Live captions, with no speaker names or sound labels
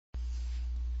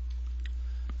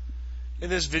In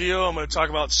this video, I'm going to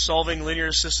talk about solving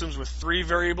linear systems with three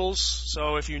variables.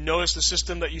 So if you notice the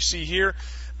system that you see here,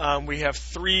 we have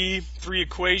three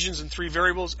equations and three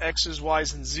variables, x's,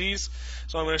 y's, and z's.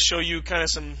 So I'm going to show you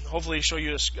hopefully show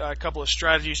you a couple of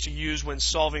strategies to use when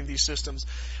solving these systems.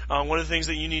 One of the things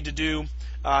that you need to do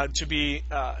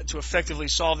to effectively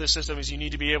solve this system is you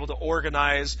need to be able to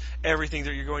organize everything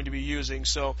that you're going to be using.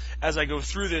 So as I go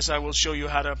through this, I will show you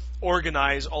how to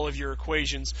organize all of your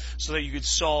equations so that you could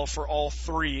solve for all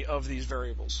three of these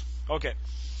variables. Okay.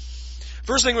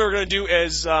 First thing we're going to do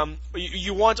is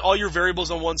you want all your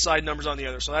variables on one side, numbers on the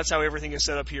other. So that's how everything is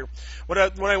set up here. What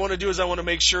I want to do is I want to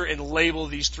make sure and label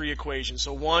these three equations.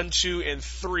 So 1, 2, and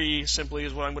 3 simply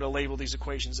is what I'm going to label these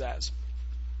equations as.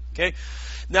 Okay.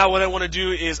 Now what I want to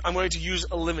do is I'm going to use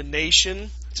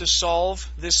elimination to solve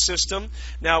this system.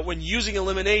 Now when using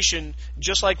elimination,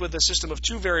 just like with a system of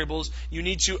two variables, you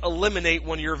need to eliminate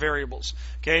one of your variables.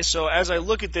 Okay, so as I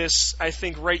look at this, I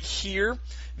think right here,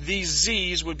 these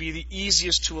z's would be the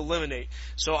easiest to eliminate.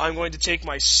 So I'm going to take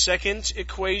my second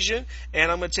equation and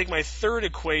I'm going to take my third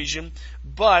equation,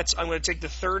 but I'm going to take the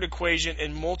third equation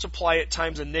and multiply it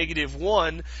times a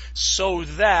 -1 so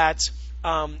that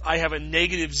I have a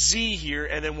negative z here,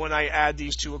 and then when I add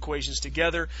these two equations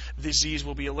together, the z's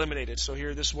will be eliminated. So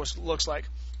here this is what it looks like.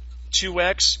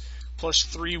 2x plus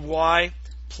 3y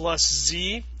plus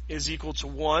z is equal to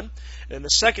 1. And the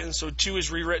second, so 2 is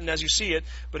rewritten as you see it,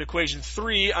 but equation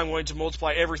 3, I'm going to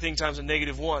multiply everything times a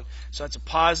 -1. So that's a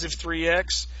positive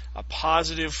 3x, a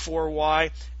positive 4y,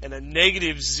 and a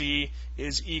negative z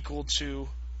is equal to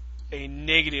a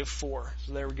 -4.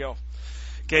 So there we go.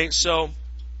 Okay, so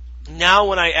now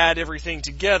when I add everything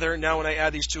together, now when I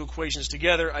add these two equations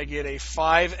together, I get a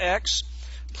 5x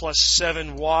plus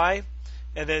 7y,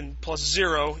 and then plus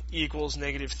 0 equals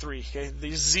 -3. Okay?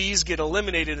 These z's get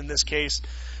eliminated in this case,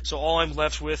 so all I'm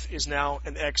left with is now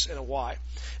an x and a y.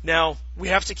 Now, we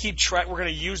have to keep track. We're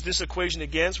going to use this equation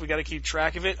again, so we've got to keep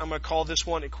track of it. I'm going to call this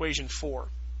one equation 4.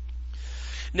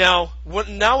 Now what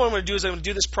I'm going to do is I'm going to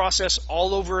do this process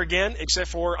all over again, except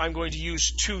for I'm going to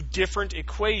use two different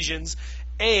equations,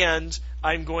 and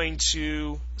I'm going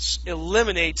to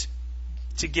eliminate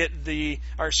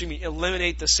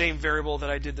eliminate the same variable that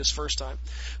I did this first time.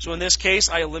 So in this case,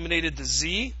 I eliminated the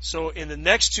z. So in the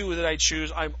next two that I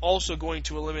choose, I'm also going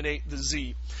to eliminate the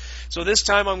z. So this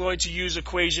time I'm going to use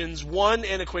equations 1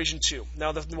 and equation 2.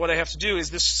 Now what I have to do is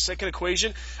this second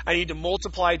equation, I need to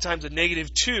multiply times a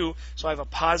 -2, so I have a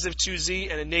positive 2z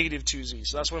and a negative 2z.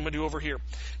 So that's what I'm going to do over here.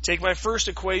 Take my first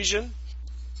equation,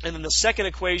 and then the second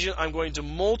equation I'm going to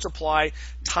multiply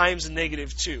times a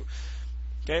 -2.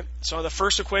 Okay, so the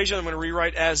first equation I'm going to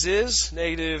rewrite as is.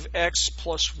 Negative x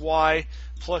plus y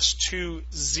plus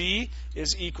 2z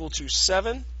is equal to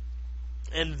 7.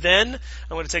 And then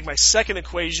I'm going to take my second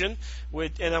equation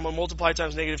and I'm going to multiply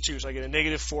times -2. So I get a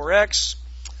 -4x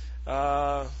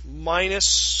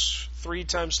minus 3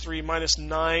 times 3 minus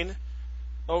 9.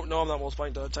 Oh, no, I'm not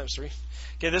multiplying times 3.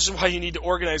 Okay, this is why you need to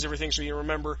organize everything so you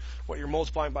remember what you're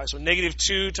multiplying by. So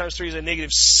 -2 times 3 is a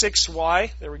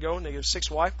 -6y. There we go,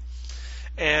 -6y.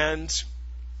 And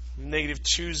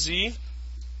 -2z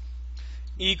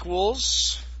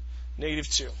equals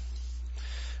 -2.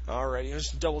 Alrighty,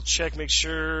 let's double check, make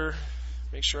sure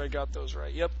I got those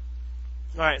right. Yep.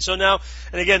 Alright, so now,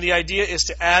 and again, the idea is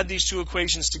to add these two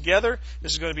equations together.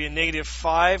 This is going to be a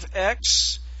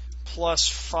 -5x plus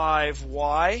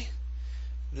 5y.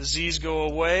 The z's go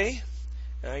away,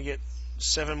 and I get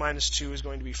 7 minus 2 is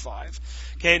going to be 5.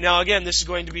 Okay, now again, this is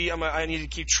going to be, I need to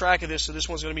keep track of this, so this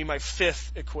one's going to be my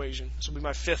fifth equation. This will be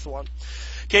my fifth one.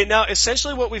 Okay, now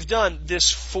essentially what we've done,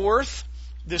 this fourth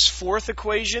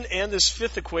equation and this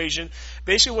fifth equation,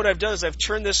 basically what I've done is I've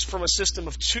turned this from a system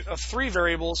of three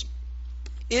variables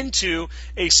into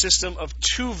a system of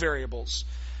two variables.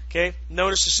 Okay,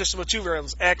 notice the system of two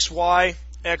variables, x, y,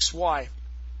 x, y.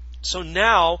 So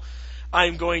now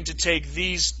I'm going to take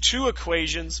these two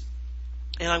equations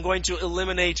and I'm going to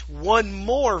eliminate one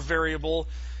more variable,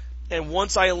 and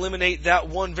once I eliminate that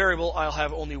one variable, I'll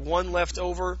have only one left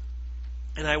over,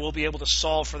 and I will be able to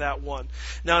solve for that one.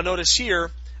 Now notice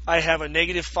here, I have a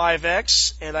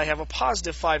 -5x and I have a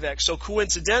positive 5x. So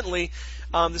coincidentally,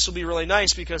 this will be really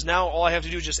nice because now all I have to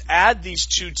do is just add these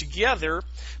two together.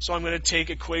 So I'm going to take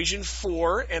equation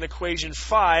 4 and equation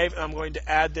 5, and I'm going to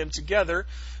add them together.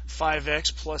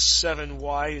 5x plus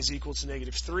 7y is equal to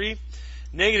 -3.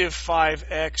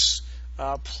 -5x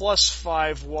plus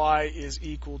 5y is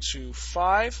equal to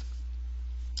 5.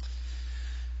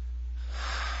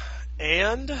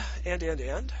 And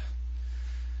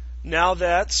now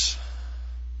that's,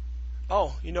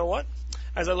 oh, you know what?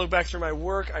 As I look back through my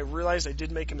work, I realized I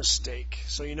did make a mistake.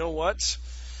 So you know what?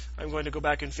 I'm going to go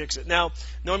back and fix it. Now,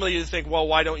 normally you think, well,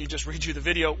 why don't you just redo the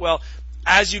video? Well,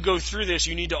 as you go through this,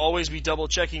 you need to always be double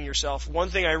checking yourself. One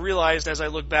thing I realized as I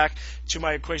look back to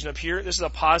my equation up here, this is a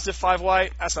positive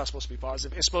 5y. That's not supposed to be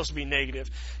positive. It's supposed to be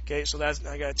negative. Okay, so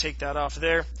I got to take that off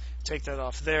there, take that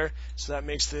off there. So that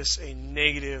makes this a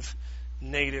negative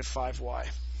 5y.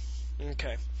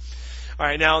 Okay. All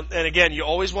right, now, and again, you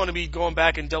always want to be going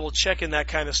back and double checking that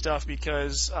kind of stuff,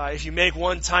 because if you make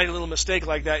one tiny little mistake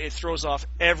like that, it throws off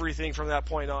everything from that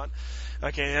point on.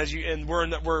 Okay, and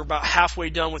we're about halfway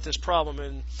done with this problem,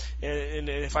 and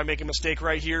if I make a mistake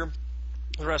right here,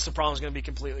 the rest of the problem is going to be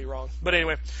completely wrong. But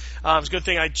anyway, it's a good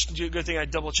thing I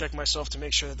double checked myself to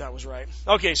make sure that was right.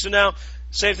 Okay, so now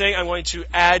same thing. I'm going to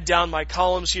add down my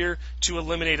columns here to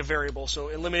eliminate a variable. So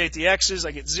eliminate the x's.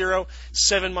 I get 0.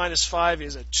 7 minus 5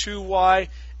 is a 2y,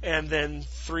 and then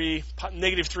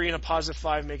negative 3 and a positive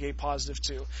 5 make a positive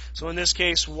 2. So in this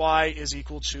case, y is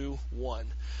equal to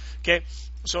 1. Okay.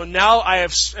 So now I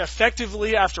have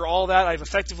effectively, after all that, I've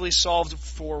effectively solved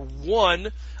for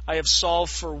one. I have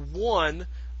solved for one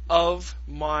of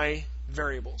my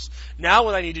variables. Now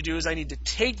what I need to do is I need to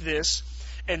take this,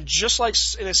 and just like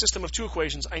in a system of two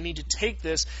equations, I need to take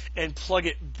this and plug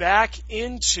it back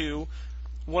into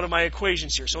one of my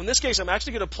equations here. So in this case, I'm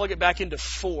actually going to plug it back into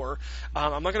 4.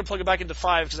 I'm not going to plug it back into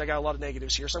 5 because I got a lot of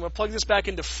negatives here. So I'm going to plug this back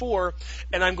into 4,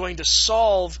 and I'm going to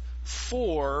solve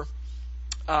for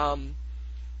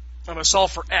I'm going to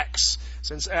solve for x.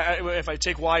 Since if I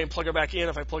take y and plug it back in,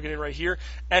 if I plug it in right here,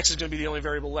 x is going to be the only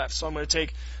variable left. So I'm going to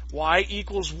take y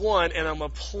equals 1, and I'm going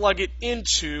to plug it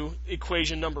into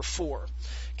equation number 4.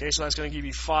 Okay, so that's going to give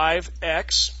you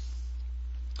 5x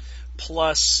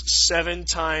plus 7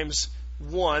 times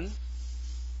 1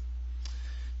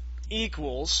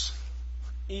 equals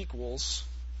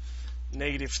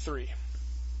negative 3.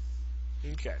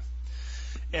 Okay,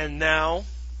 and now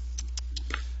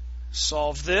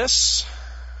solve this.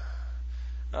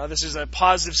 This is a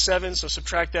positive 7, so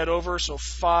subtract that over. So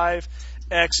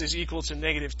 5x is equal to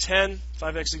negative 10.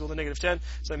 5x is equal to negative 10,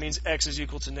 so that means x is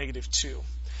equal to negative 2.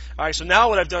 All right, so now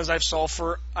what I've done is I've solved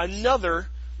for another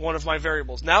one of my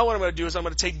variables. Now what I'm going to do is I'm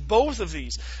going to take both of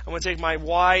these. I'm going to take my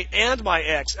y and my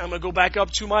x. I'm going to go back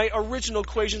up to my original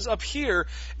equations up here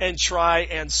and try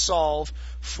and solve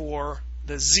for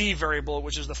the z variable,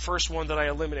 which is the first one that I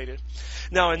eliminated.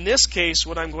 Now in this case,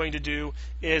 what I'm going to do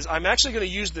is I'm actually going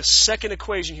to use the second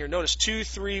equation here. Notice 2,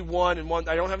 3, 1, and 1.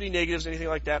 I don't have any negatives, anything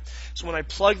like that. So when I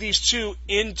plug these two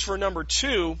in for number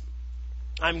 2,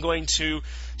 I'm going to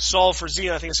solve for z,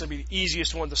 and I think it's going to be the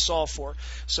easiest one to solve for.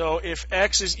 So if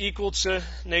x is equal to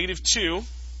negative 2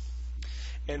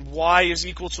 and y is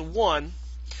equal to 1,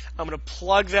 I'm going to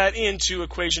plug that into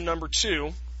equation number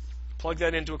 2. Plug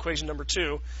that into equation number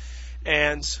 2.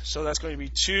 And so that's going to be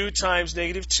 2 times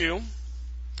negative 2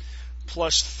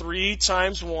 plus 3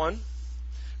 times 1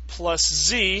 plus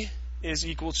z is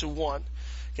equal to 1.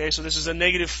 Okay, so this is a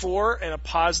negative 4 and a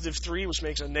positive 3, which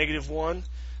makes a negative 1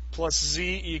 plus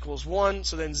z equals 1.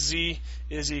 So then z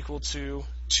is equal to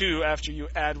 2 after you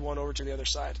add 1 over to the other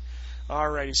side.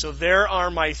 Alrighty, so there are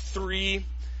my three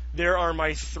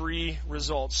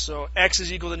results. So x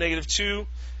is equal to negative 2.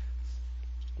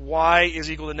 Y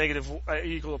is equal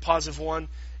to positive 1,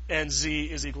 and z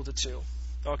is equal to 2.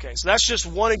 Okay, so that's just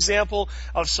one example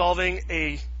of solving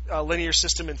a linear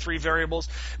system in 3 variables.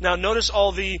 Now notice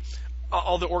all the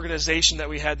organization that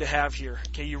we had to have here.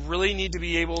 Okay, you really need to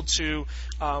be able to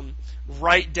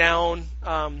write down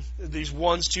these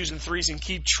 1s, 2s, and 3s and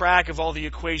keep track of all the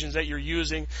equations that you're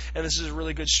using. And this is a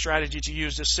really good strategy to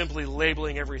use, just simply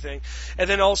labeling everything. And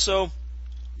then also,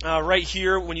 right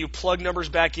here, when you plug numbers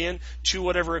back in to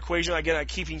whatever equation, again, I'm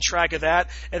keeping track of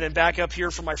that. And then back up here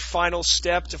for my final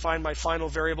step to find my final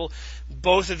variable.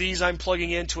 Both of these I'm plugging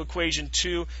into equation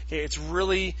 2. Okay, it's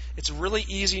really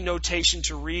easy notation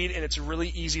to read, and it's really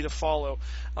easy to follow.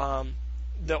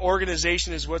 The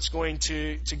organization is what's going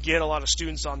to get a lot of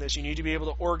students on this. You need to be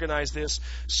able to organize this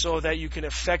so that you can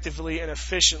effectively and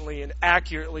efficiently and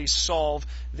accurately solve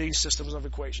these systems of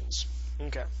equations.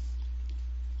 Okay.